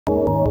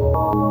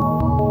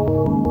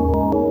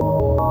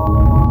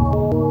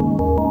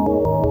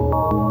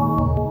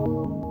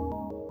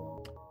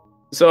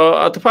So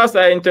at first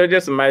I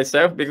introduced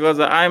myself because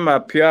I'm a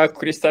pure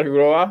crystal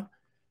grower.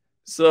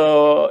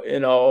 So,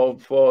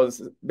 for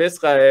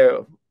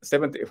basically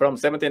from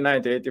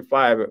 79 to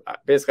 85,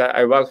 basically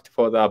I worked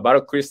for the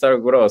bulk crystal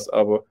growth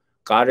of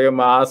gallium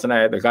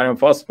arsenide, gallium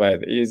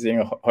phosphide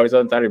using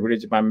horizontally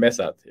bridge band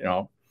method,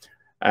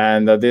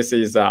 And this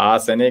is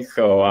arsenic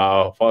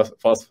or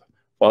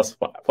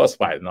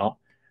phosphide, no?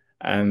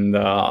 And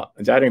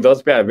during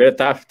those periods, very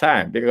tough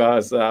time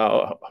because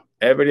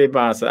every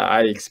month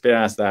I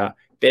experienced a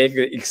big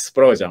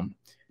explosion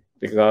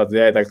because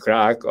there's a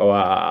crack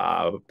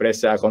or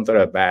pressure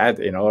control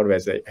bad,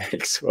 always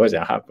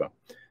explosion happen.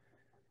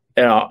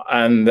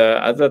 And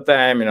at the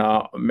time,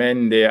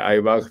 mainly I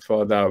worked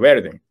for the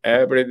welding.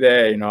 Every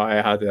day,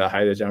 I had a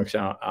high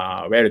junction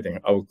welding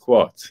of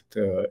quartz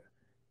to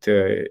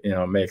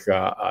make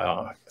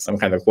some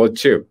kind of cold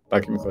tube,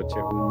 vacuum cold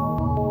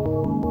tube.